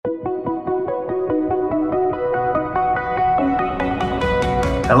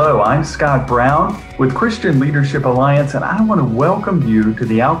Hello, I'm Scott Brown with Christian Leadership Alliance, and I want to welcome you to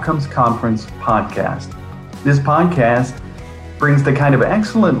the Outcomes Conference podcast. This podcast brings the kind of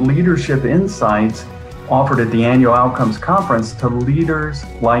excellent leadership insights offered at the annual Outcomes Conference to leaders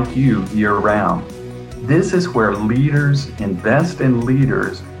like you year-round. This is where leaders invest in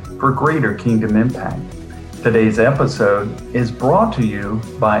leaders for greater kingdom impact. Today's episode is brought to you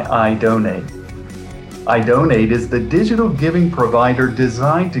by iDonate. iDonate is the digital giving provider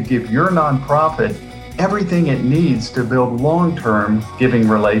designed to give your nonprofit everything it needs to build long-term giving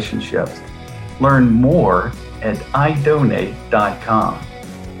relationships. Learn more at idonate.com.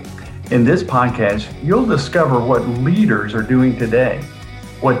 In this podcast, you'll discover what leaders are doing today,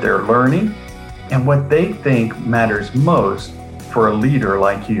 what they're learning, and what they think matters most for a leader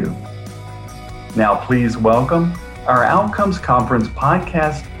like you. Now, please welcome our Outcomes Conference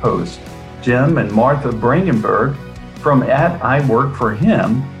podcast hosts, Jim and Martha Brangenberg from at I Work For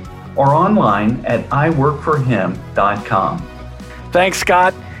Him or online at iworkforhim.com. Thanks,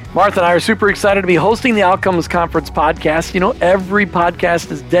 Scott. Martha and I are super excited to be hosting the Outcomes Conference podcast. You know, every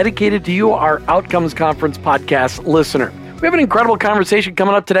podcast is dedicated to you, our Outcomes Conference podcast listener. We have an incredible conversation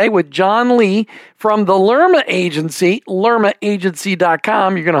coming up today with John Lee from the Lerma Agency,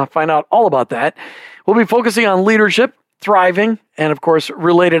 lermaagency.com. You're going to find out all about that. We'll be focusing on leadership, thriving, and of course,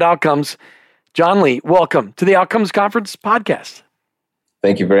 related outcomes. John Lee, welcome to the Outcomes Conference podcast.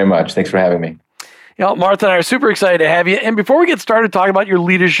 Thank you very much. Thanks for having me. You know, Martha and I are super excited to have you. And before we get started talking about your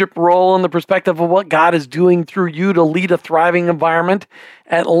leadership role and the perspective of what God is doing through you to lead a thriving environment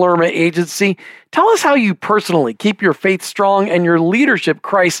at Lerma Agency, tell us how you personally keep your faith strong and your leadership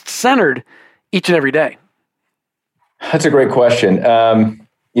Christ-centered each and every day. That's a great question.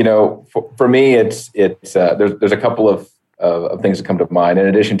 For me, there's a couple of things that come to mind. In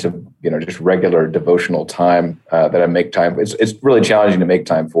addition to just regular devotional time that I make time. It's really challenging to make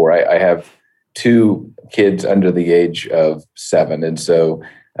time for. I have two kids under the age of 7, and so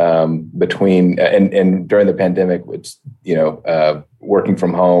between and during the pandemic, it's working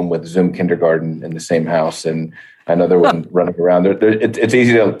from home with Zoom kindergarten in the same house and another one running around. It's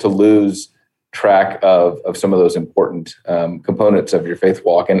easy to lose track of some of those important components of your faith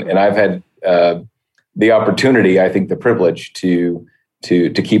walk, and I've had the opportunity, I think, the privilege to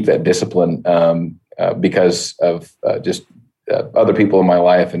keep that discipline because of just other people in my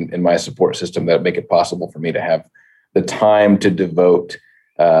life and in my support system that make it possible for me to have the time to devote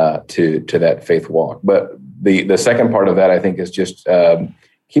to that faith walk. But the second part of that, I think, is just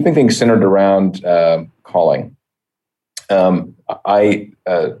keeping things centered around calling. I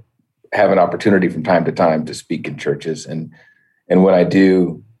have an opportunity from time to time to speak in churches, and when I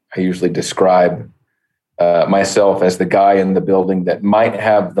do, I usually describe myself as the guy in the building that might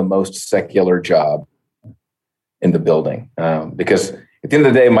have the most secular job in the building. Because at the end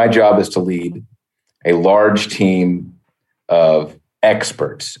of the day, my job is to lead a large team of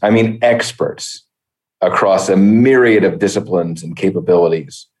experts. I mean, experts across a myriad of disciplines and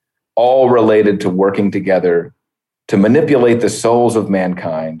capabilities, all related to working together to manipulate the souls of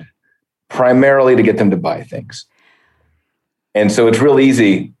mankind, primarily to get them to buy things. And so it's real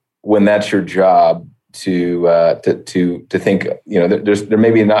easy when that's your job to think, there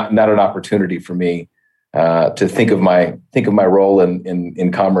may be not an opportunity for me to think of my role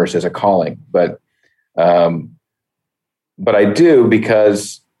in commerce as a calling, but I do,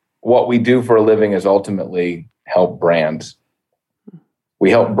 because what we do for a living is ultimately help brands. We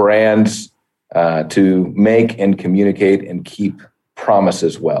help brands to make and communicate and keep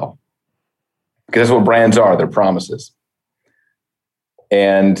promises well, because that's what brands are. They're promises.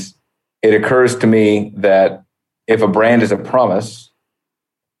 And it occurs to me that if a brand is a promise,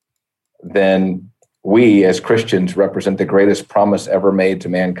 then we as Christians represent the greatest promise ever made to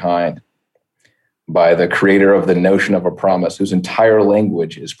mankind by the creator of the notion of a promise, whose entire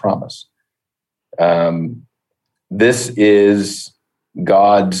language is promise. This is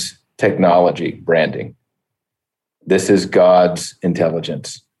God's technology, branding. This is God's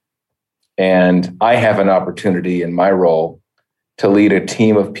intelligence. And I have an opportunity in my role to lead a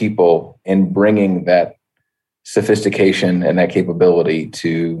team of people in bringing that sophistication and that capability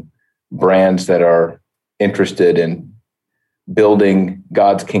to brands that are interested in building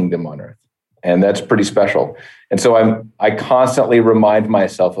God's kingdom on earth. And that's pretty special. And so I constantly remind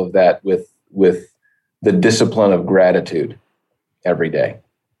myself of that with the discipline of gratitude every day.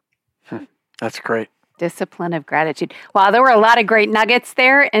 That's great. Discipline of gratitude. Wow, there were a lot of great nuggets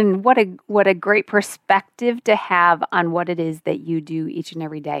there, and what a great perspective to have on what it is that you do each and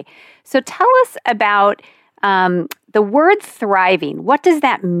every day. So tell us about the word thriving. What does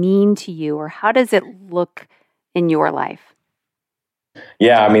that mean to you, or how does it look in your life?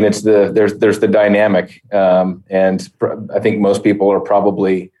 Yeah, I mean, there's the dynamic, and I think most people are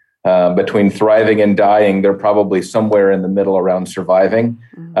probably between thriving and dying. They're probably somewhere in the middle around surviving.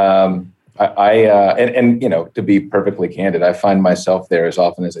 Mm-hmm. And to be perfectly candid, I find myself there as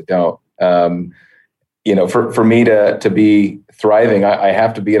often as I don't. For me to be thriving, I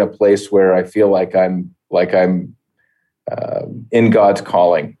have to be in a place where I feel like I'm in God's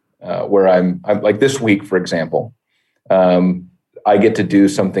calling. Where I'm like this week, for example. I get to do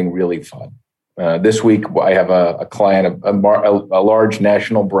something really fun. This week, I have a client, a large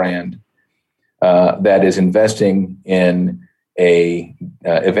national brand that is investing in a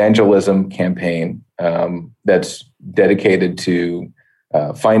evangelism campaign that's dedicated to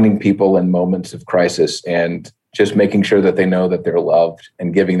finding people in moments of crisis and just making sure that they know that they're loved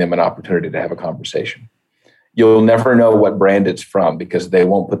and giving them an opportunity to have a conversation. You'll never know what brand it's from because they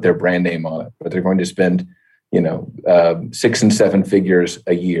won't put their brand name on it, but they're going to spend 6 and 7 figures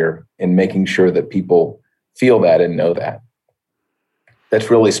a year in making sure that people feel that and know that. That's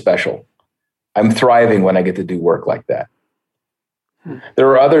really special. I'm thriving when I get to do work like that. There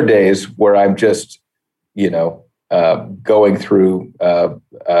are other days where I'm just, going through,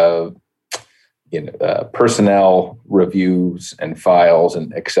 personnel reviews and files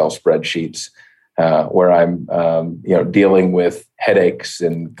and Excel spreadsheets, where I'm, dealing with headaches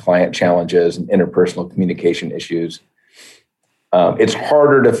and client challenges and interpersonal communication issues. It's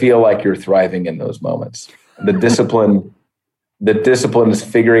harder to feel like you're thriving in those moments. The discipline is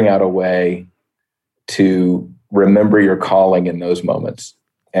figuring out a way to remember your calling in those moments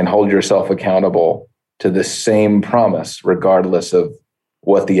and hold yourself accountable to the same promise, regardless of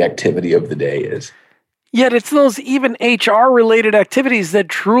what the activity of the day is. Yet it's those even HR-related activities that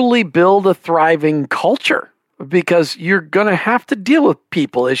truly build a thriving culture, because you're going to have to deal with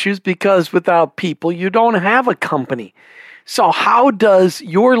people issues, because without people, you don't have a company. So how does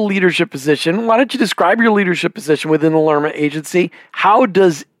your leadership position, why don't you describe your leadership position within the Lerma agency? How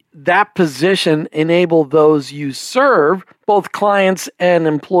does that position enable those you serve, both clients and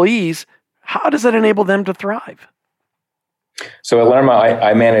employees? How does it enable them to thrive? So at Lerma,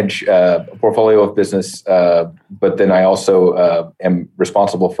 I manage a portfolio of business, but then I also am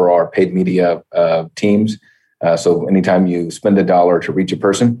responsible for our paid media teams. So anytime you spend $1 to reach a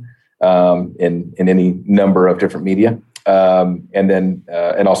person in any number of different media,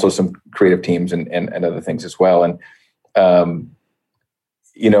 and also some creative teams and other things as well. And one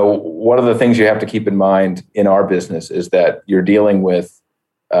of the things you have to keep in mind in our business is that you're dealing with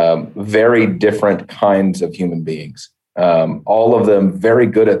very different kinds of human beings. All of them very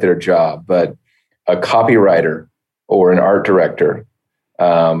good at their job, but a copywriter or an art director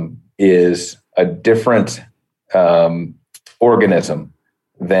is a different organism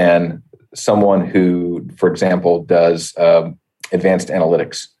than someone who, for example, does advanced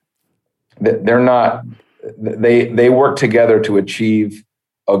analytics. They work together to achieve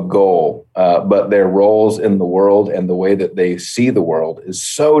a goal, but their roles in the world and the way that they see the world is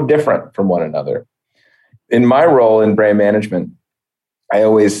so different from one another. In my role in brand management, I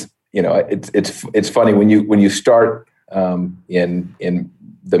always, it's funny when you start in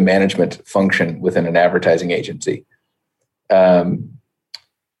the management function within an advertising agency. You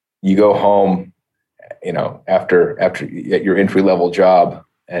go home, after your entry level job,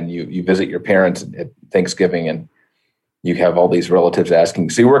 and you visit your parents at Thanksgiving, and you have all these relatives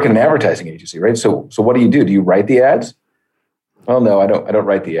asking. So you work in an advertising agency, right? So what do? Do you write the ads? Oh no, I don't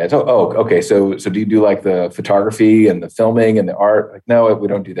write the ads. Oh, okay. So do you do like the photography and the filming and the art? Like, no, we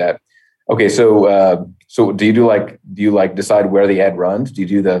don't do that. Okay, so do you decide where the ad runs? Do you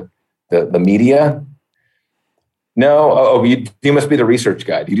do the media? No. You must be the research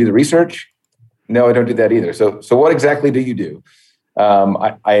guy. Do you do the research? No, I don't do that either. So what exactly do you do?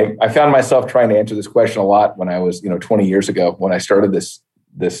 I found myself trying to answer this question a lot when I was 20 years ago when I started this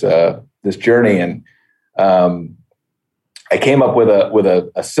journey, and I came up with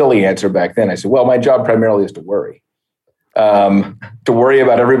a silly answer back then. I said, well, my job primarily is to worry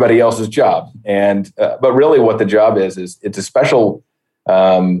about everybody else's job. And, but really what the job is it's a special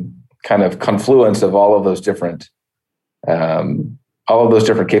kind of confluence of all of those different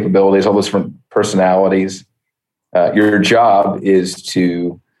capabilities, all those different personalities. Your job is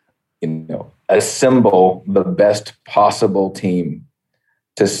to, assemble the best possible team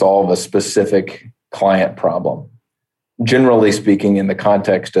to solve a specific client problem. Generally speaking, in the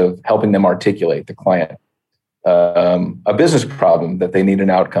context of helping them articulate the client a business problem that they need an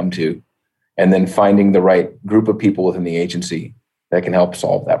outcome to, and then finding the right group of people within the agency that can help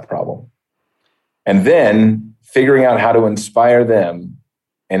solve that problem. And then figuring out how to inspire them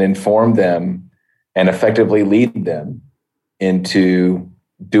and inform them and effectively lead them into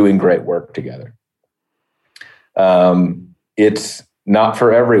doing great work together. It's not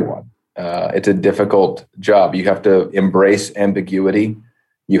for everyone. It's a difficult job. You have to embrace ambiguity.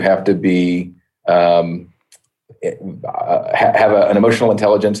 You have to be have an emotional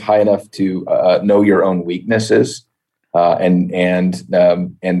intelligence high enough to know your own weaknesses and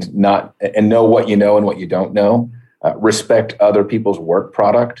know what you know and what you don't know. Respect other people's work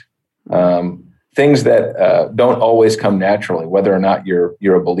product. Things that don't always come naturally, whether or not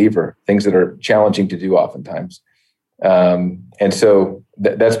you're a believer. Things that are challenging to do oftentimes. And so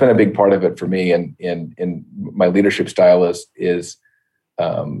that's been a big part of it for me. And in my leadership style is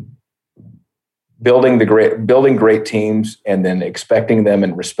building great teams and then expecting them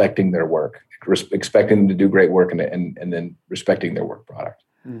and respecting their work, expecting them to do great work and then respecting their work product.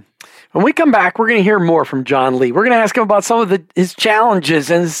 When we come back, we're going to hear more from John Lee. We're going to ask him about some of his challenges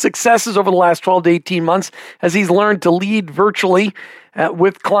and his successes over the last 12 to 18 months as he's learned to lead virtually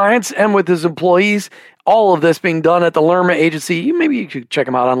with clients and with his employees. All of this being done at the Lerma Agency. Maybe you could check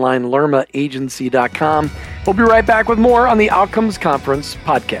them out online, lermaagency.com. We'll be right back with more on the Outcomes Conference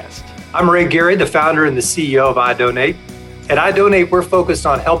podcast. I'm Ray Gary, the founder and the CEO of iDonate. At iDonate, we're focused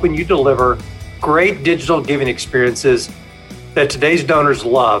on helping you deliver great digital giving experiences that today's donors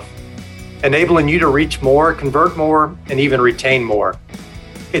love, enabling you to reach more, convert more, and even retain more.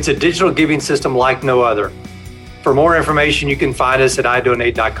 It's a digital giving system like no other. For more information, you can find us at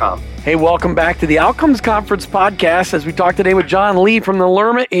idonate.com. Hey, welcome back to the Outcomes Conference podcast as we talk today with John Lee from the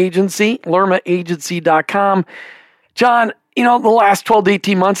Lerma Agency, lermaagency.com. John, the last 12 to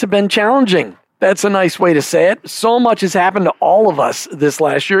 18 months have been challenging. That's a nice way to say it. So much has happened to all of us this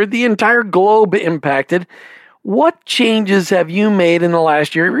last year, the entire globe impacted. What changes have you made in the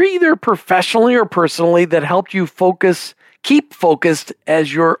last year, either professionally or personally, that helped you keep focused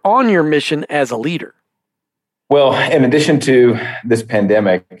as you're on your mission as a leader? Well, in addition to this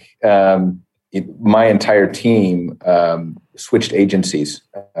pandemic, my entire team switched agencies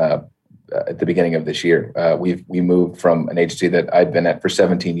at the beginning of this year. We moved from an agency that I'd been at for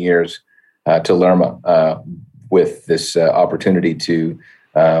 17 years to Lerma with this opportunity to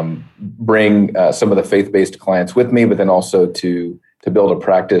bring some of the faith-based clients with me, but then also to build a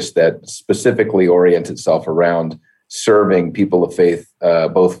practice that specifically orients itself around serving people of faith,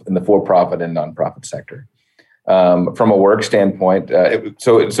 both in the for-profit and nonprofit sector. From a work standpoint,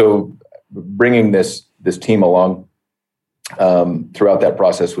 so bringing this team along throughout that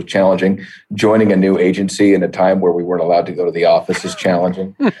process was challenging. Joining a new agency in a time where we weren't allowed to go to the office is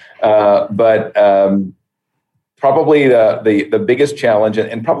challenging. But probably the biggest challenge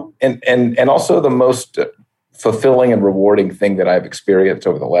and also the most fulfilling and rewarding thing that I've experienced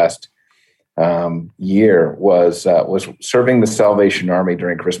over the last year was serving the Salvation Army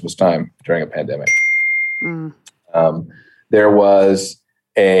during Christmas time during a pandemic. There was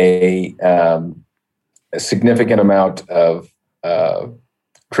a significant amount of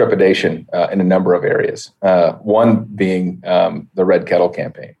trepidation in a number of areas. One being the Red Kettle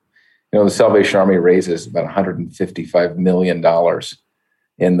campaign. The Salvation Army raises about $155 million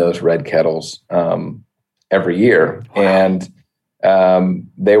in those red kettles every year. Wow.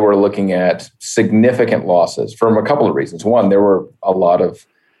 And they were looking at significant losses from a couple of reasons. One, there were a lot of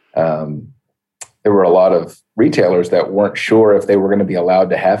retailers that weren't sure if they were going to be allowed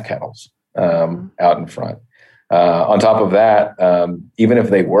to have kettles out in front. On top of that, even if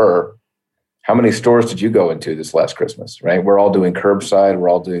they were, how many stores did you go into this last Christmas, right? We're all doing curbside. We're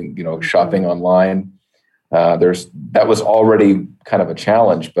all doing, shopping online. That was already kind of a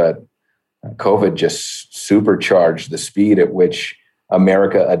challenge, but COVID just supercharged the speed at which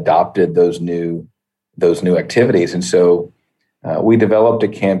America adopted those new activities. And so we developed a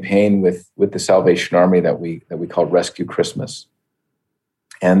campaign with the Salvation Army that we called Rescue Christmas.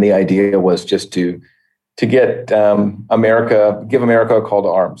 And the idea was just to get give America a call to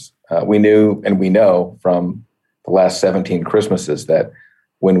arms. We knew and we know from the last 17 Christmases that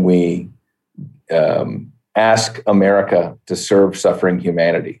when we ask America to serve suffering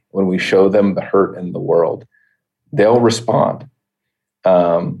humanity, when we show them the hurt in the world, they'll respond.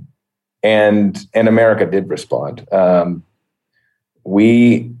 And America did respond.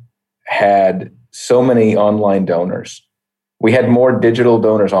 We had so many online donors. We had more digital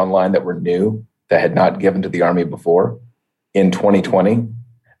donors online that were new, that had not given to the Army before in 2020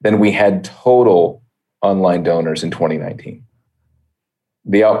 than we had total online donors in 2019.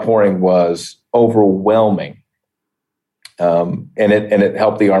 The outpouring was overwhelming. And it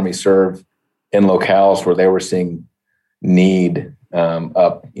helped the Army serve in locales where they were seeing need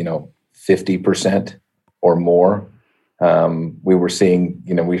up, 50% or more. We were seeing,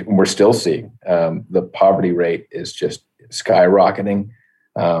 we're still seeing the poverty rate is just skyrocketing.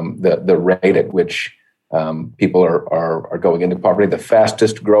 The rate at which people are going into poverty. The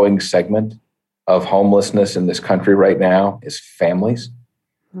fastest growing segment of homelessness in this country right now is families.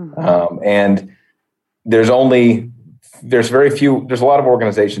 And there's a lot of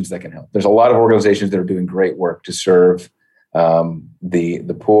organizations that can help. There's a lot of organizations that are doing great work to serve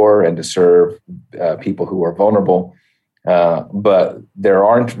the poor and to serve people who are vulnerable. But there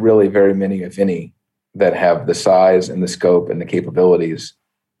aren't really very many, if any, that have the size and the scope and the capabilities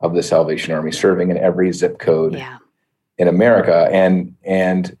of the Salvation Army, serving in every zip code in America,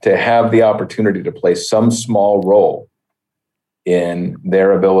 and to have the opportunity to play some small role in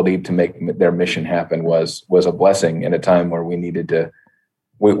their ability to make their mission happen was a blessing in a time where we needed to.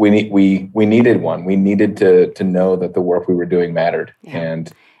 We needed one. We needed to know that the work we were doing mattered,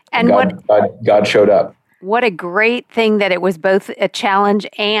 and God showed up. What a great thing that it was both a challenge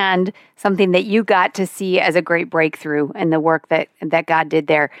and something that you got to see as a great breakthrough in the work that God did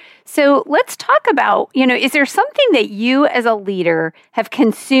there. So let's talk about, is there something that you as a leader have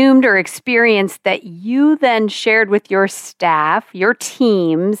consumed or experienced that you then shared with your staff, your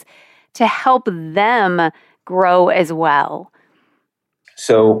teams, to help them grow as well?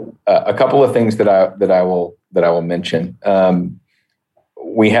 So a couple of things that I will mention.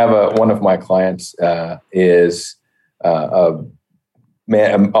 We have one of my clients is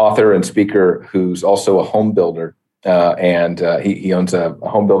an author and speaker who's also a home builder, and he owns a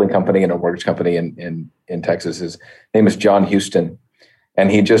home building company and a mortgage company in Texas. His name is John Houston, and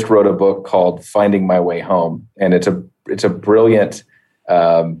he just wrote a book called Finding My Way Home, and it's a brilliant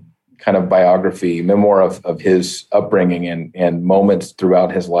kind of biography, memoir of his upbringing and moments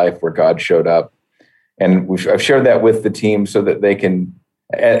throughout his life where God showed up. And I've shared that with the team so that they can.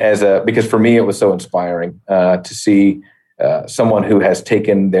 Because for me it was so inspiring to see someone who has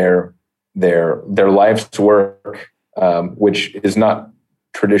taken their life's work, which is not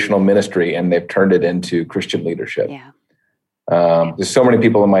traditional ministry, and they've turned it into Christian leadership. There's so many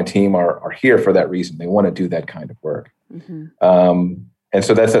people in my team are here for that reason. They want to do that kind of work, and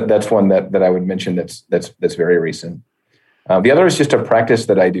so that's one that I would mention that's very recent. The other is just a practice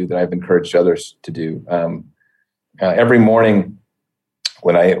that I do that I've encouraged others to do every morning.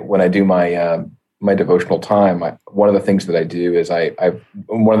 When I do my devotional time, one of the things that I do is one of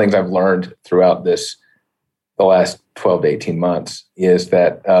the things I've learned throughout the last 12 to 18 months is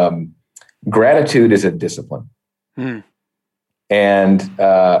that gratitude is a discipline, and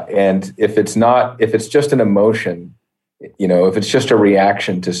if it's just an emotion, if it's just a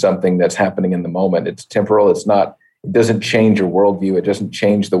reaction to something that's happening in the moment, it's temporal. It doesn't change your worldview. It doesn't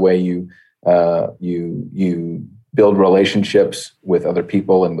change the way you build relationships with other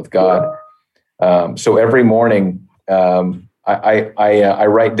people and with God. So every morning, I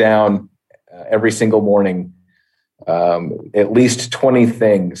write down every single morning at least 20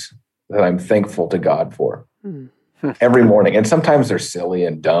 things that I'm thankful to God for every morning. And sometimes they're silly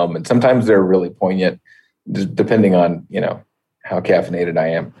and dumb, and sometimes they're really poignant, depending on how caffeinated I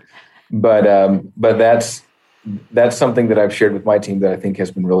am. But that's something that I've shared with my team that I think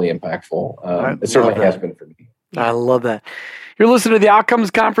has been really impactful. It certainly has been for me. I love that. You're listening to the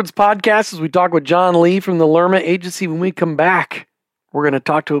Outcomes Conference podcast as we talk with John Lee from the Lerma Agency. When we come back, we're going to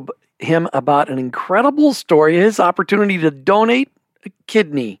talk to him about an incredible story, his opportunity to donate a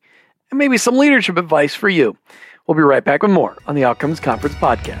kidney, and maybe some leadership advice for you. We'll be right back with more on the Outcomes Conference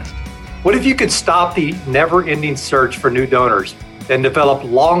podcast. What if you could stop the never-ending search for new donors and develop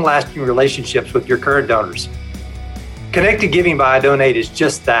long-lasting relationships with your current donors? Connected Giving by iDonate is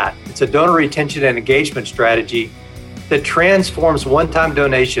just that. It's a donor retention and engagement strategy that transforms one-time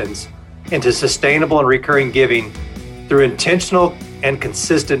donations into sustainable and recurring giving through intentional and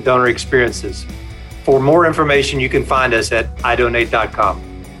consistent donor experiences. For more information, you can find us at idonate.com.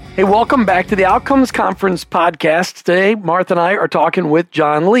 Hey, welcome back to the Outcomes Conference podcast. Today, Martha and I are talking with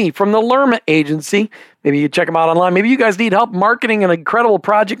John Lee from the Lerma Agency. Maybe you check them out online. Maybe you guys need help marketing an incredible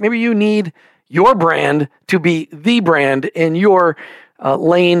project. Maybe you need your brand to be the brand in your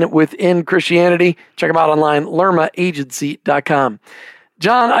lane within Christianity. Check them out online, lermaagency.com.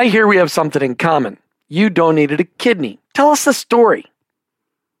 John, I hear we have something in common. You donated a kidney. Tell us the story.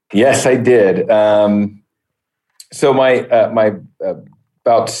 Yes, I did. So my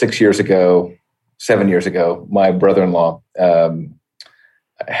about 7 years ago, my brother-in-law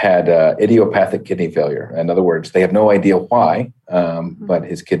had idiopathic kidney failure. In other words, they have no idea why, but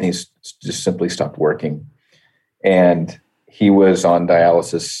his kidneys just simply stopped working. And he was on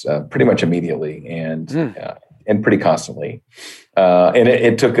dialysis pretty much immediately and pretty constantly. And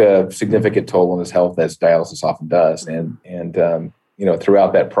it took a significant toll on his health, as dialysis often does. And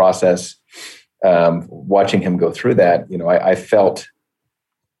throughout that process, watching him go through that, I felt,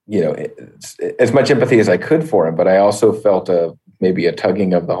 as much empathy as I could for him, but I also felt maybe a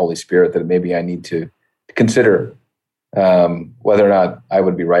tugging of the Holy Spirit that maybe I need to consider whether or not I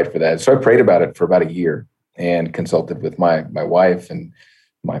would be right for that. So I prayed about it for about a year and consulted with my wife and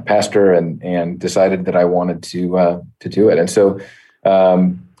my pastor and decided that I wanted to do it. And so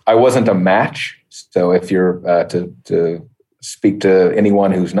I wasn't a match. So if you're to speak to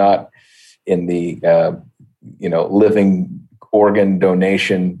anyone who's not in the living organ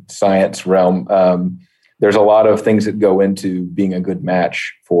donation science realm, there's a lot of things that go into being a good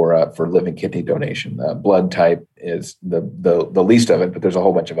match for living kidney donation. Blood type is the least of it, but there's a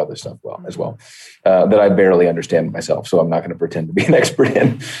whole bunch of other stuff as well that I barely understand myself. So I'm not going to pretend to be an expert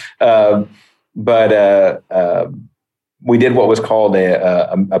in. But we did what was called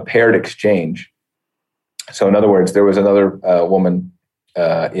a paired exchange. So in other words, there was another woman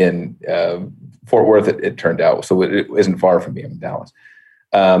in Fort Worth, it turned out, so it isn't far from me. I'm in Dallas,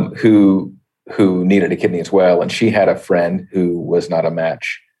 who needed a kidney as well. And she had a friend who was not a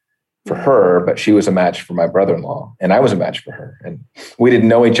match for her, but she was a match for my brother-in-law. And I was a match for her. And we didn't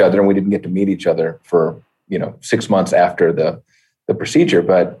know each other and we didn't get to meet each other for, 6 months after the procedure.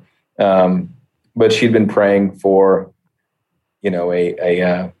 But she'd been praying for,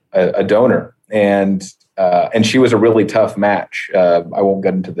 a donor. And she was a really tough match. I won't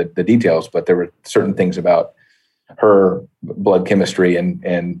get into the details, but there were certain things about her blood chemistry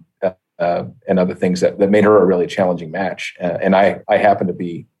and other things that made her a really challenging match. And I happened to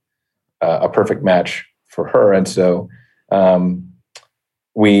be a perfect match for her. And so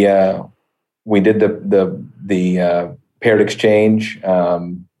we did the paired exchange.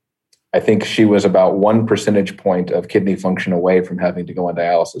 I think she was about 1 percentage point of kidney function away from having to go on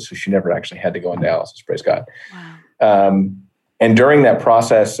dialysis. So she never actually had to go on dialysis, praise God. Wow. And during that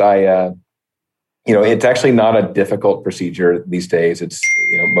process, it's actually not a difficult procedure these days. It's,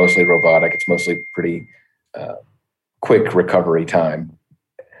 mostly robotic. It's mostly pretty quick recovery time.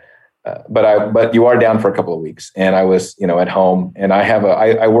 But you are down for a couple of weeks, and I was, at home, and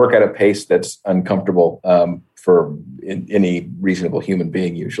I work at a pace that's uncomfortable for any reasonable human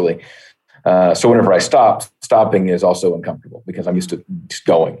being usually. So whenever I stopping is also uncomfortable because I'm used to just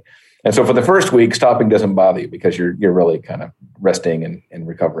going. And so for the first week, stopping doesn't bother you because you're really kind of resting and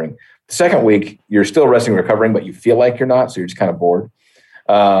recovering. The second week, you're still resting and recovering, but you feel like you're not, so you're just kind of bored.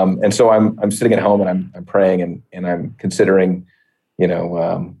 And so I'm sitting at home and I'm praying and I'm considering,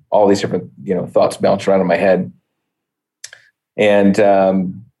 all these different, thoughts bounce around in my head. And I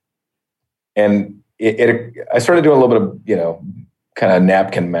started doing a little bit of, kind of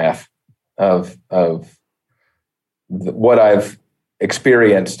napkin math of what I've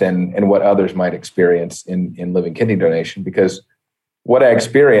experienced and what others might experience in living kidney donation, because what I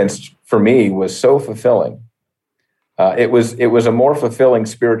experienced for me was so fulfilling. It was a more fulfilling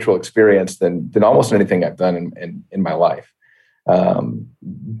spiritual experience than almost anything I've done in my life.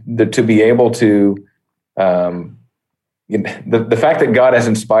 To be able to, the fact that God has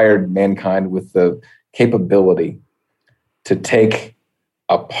inspired mankind with the capability to take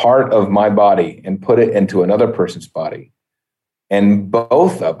a part of my body and put it into another person's body, and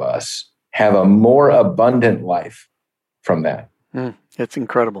both of us have a more abundant life from that. It's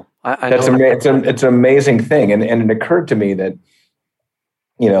incredible. It's an amazing thing. And it occurred to me that,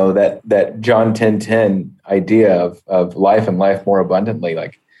 that John 10:10 idea of life and life more abundantly,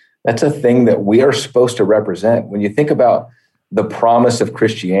 like that's a thing that we are supposed to represent. When you think about the promise of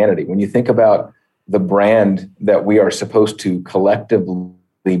Christianity, when you think about the brand that we are supposed to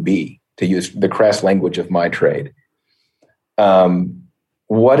collectively be, to use the crass language of my trade, I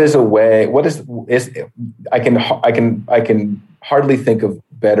can hardly think of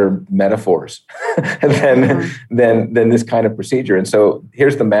better metaphors than this kind of procedure. And so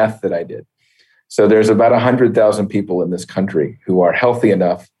here's the math that I did. So there's about 100,000 people in this country who are healthy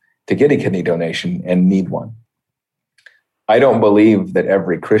enough to get a kidney donation and need one. I don't believe that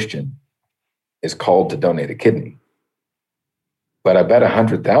every Christian is called to donate a kidney, but I bet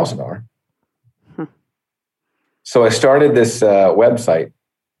 100,000 are. So I started this website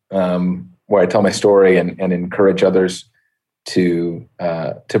where I tell my story and encourage others to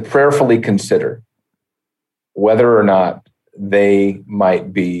prayerfully consider whether or not they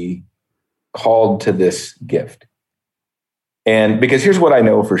might be called to this gift. And because here's what I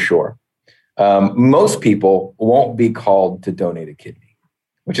know for sure. Most people won't be called to donate a kidney,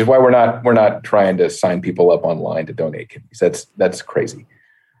 which is why we're not trying to sign people up online to donate kidneys. That's crazy.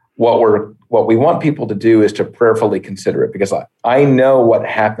 What we want people to do is to prayerfully consider it, because I know what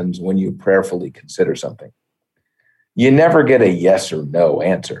happens when you prayerfully consider something. You never get a yes or no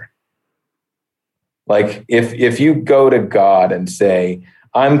answer. Like if you go to God and say,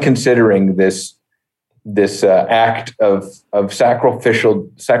 I'm considering this act of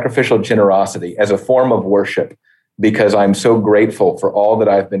sacrificial generosity as a form of worship because I'm so grateful for all that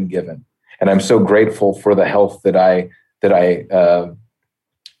I've been given, and I'm so grateful for the health that I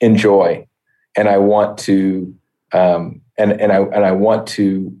enjoy, and I want to I want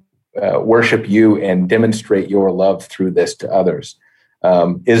to worship you and demonstrate your love through this to others.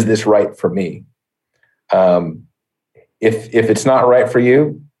 Is this right for me? If it's not right for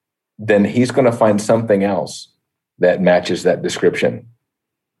you, then he's going to find something else that matches that description.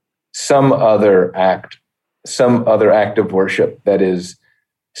 Some other act of worship that is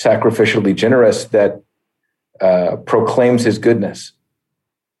sacrificially generous, that proclaims his goodness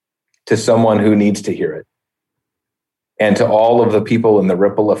to someone who needs to hear it, and to all of the people in the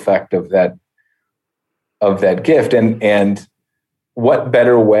ripple effect of that gift. And what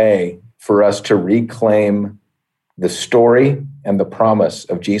better way for us to reclaim the story and the promise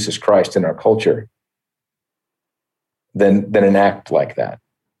of Jesus Christ in our culture than an act like that.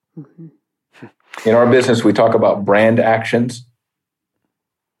 Mm-hmm. In our business, we talk about brand actions.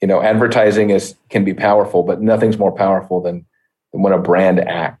 Advertising can be powerful, but nothing's more powerful than when a brand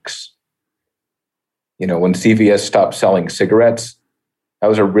acts. When CVS stopped selling cigarettes, that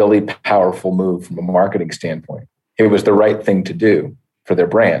was a really powerful move from a marketing standpoint. It was the right thing to do for their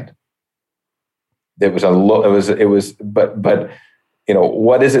brand. But what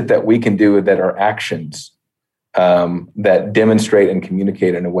is it that we can do that are actions that demonstrate and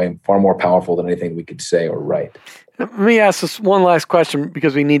communicate in a way far more powerful than anything we could say or write? Let me ask this one last question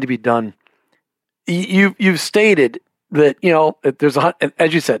because we need to be done. You've stated that, there's,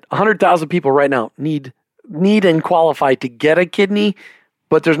 as you said, 100,000 people right now need and qualify to get a kidney,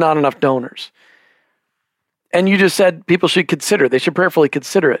 but there's not enough donors. And you just said people should consider, they should prayerfully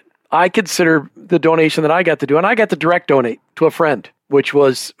consider it. I consider the donation that I got to do, and I got to direct donate to a friend, which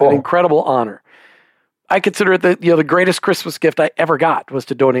was an incredible honor. I consider it the greatest Christmas gift I ever got was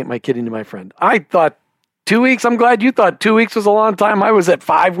to donate my kidney to my friend. I thought 2 weeks. I'm glad you thought 2 weeks was a long time. I was at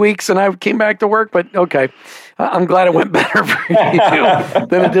 5 weeks and I came back to work, but okay. I'm glad it went better for you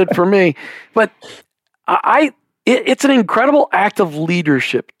than it did for me. But it's an incredible act of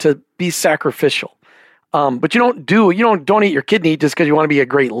leadership to be sacrificial. But you don't donate your kidney just because you want to be a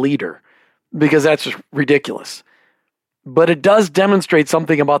great leader, because that's just ridiculous. But it does demonstrate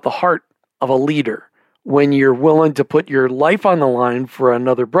something about the heart of a leader when you're willing to put your life on the line for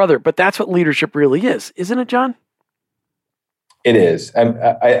another brother. But that's what leadership really is, isn't it, John? It is.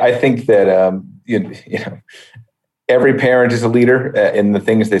 I think that every parent is a leader in the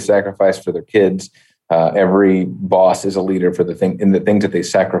things they sacrifice for their kids. Every boss is a leader in the things that they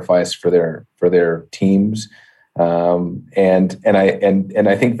sacrifice for their teams, and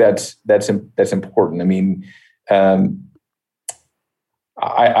I think that's important. I mean,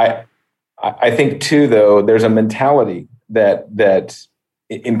 I think too, though, there's a mentality that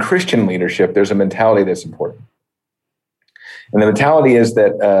in Christian leadership, there's a mentality that's important, and the mentality is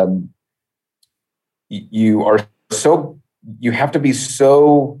that you have to be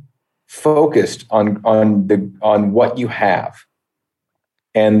so focused on what you have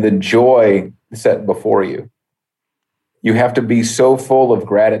and the joy set before you. You have to be so full of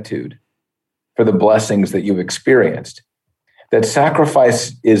gratitude for the blessings that you've experienced that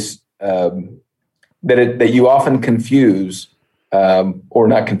sacrifice is that you often confuse, or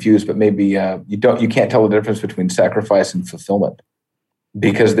not confuse, but maybe you can't tell the difference between sacrifice and fulfillment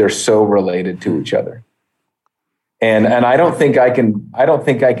because they're so related to each other. And I don't think I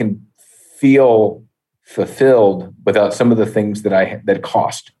can feel fulfilled without some of the things that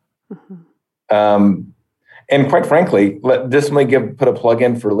cost. Mm-hmm. And quite frankly, this may put a plug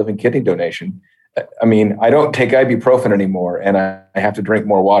in for living kidney donation. I mean, I don't take ibuprofen anymore, and I have to drink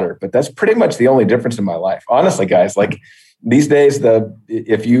more water, but that's pretty much the only difference in my life. Honestly, guys, like these days,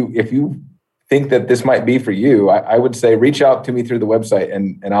 if you think that this might be for you, I would say reach out to me through the website,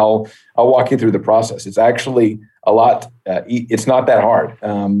 and I'll walk you through the process. It's actually a lot. It's not that hard.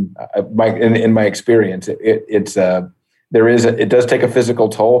 In my experience, it does take a physical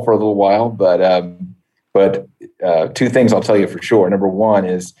toll for a little while, but two things I'll tell you for sure. Number one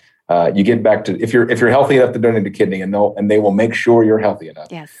is you get back to if you're healthy enough to donate a kidney, and they will make sure you're healthy enough.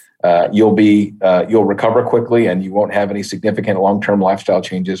 Yes. You'll recover quickly, and you won't have any significant long-term lifestyle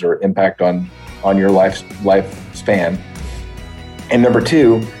changes or impact on your lifespan. And number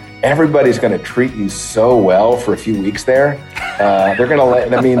two, everybody's going to treat you so well for a few weeks there. They're going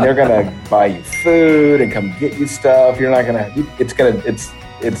to buy you food and come get you stuff. You're not going to.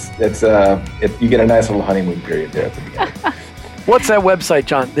 You get a nice little honeymoon period there at the beginning. What's that website,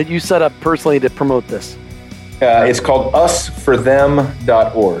 John, that you set up personally to promote this? It's called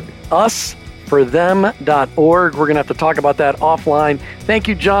usforthem.org. Usforthem.org. We're going to have to talk about that offline. Thank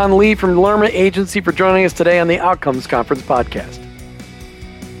you, John Lee from Lerma Agency, for joining us today on the Outcomes Conference podcast.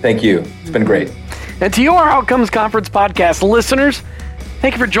 Thank you. It's been great. And to you, our Outcomes Conference podcast listeners,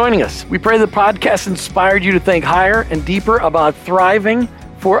 thank you for joining us. We pray the podcast inspired you to think higher and deeper about thriving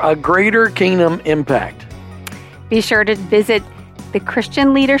for a greater kingdom impact. Be sure to visit the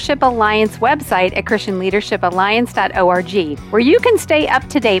Christian Leadership Alliance website at christianleadershipalliance.org, where you can stay up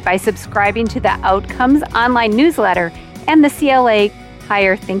to date by subscribing to the Outcomes online newsletter and the CLA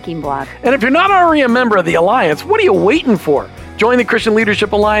Higher Thinking blog. And if you're not already a member of the Alliance, what are you waiting for? Join the Christian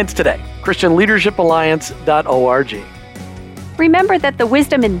Leadership Alliance today, christianleadershipalliance.org. Remember that the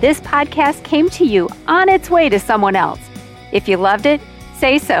wisdom in this podcast came to you on its way to someone else. If you loved it,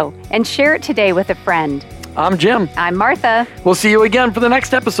 say so and share it today with a friend. I'm Jim. I'm Martha. We'll see you again for the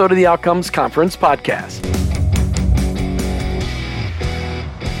next episode of the Outcomes Conference podcast.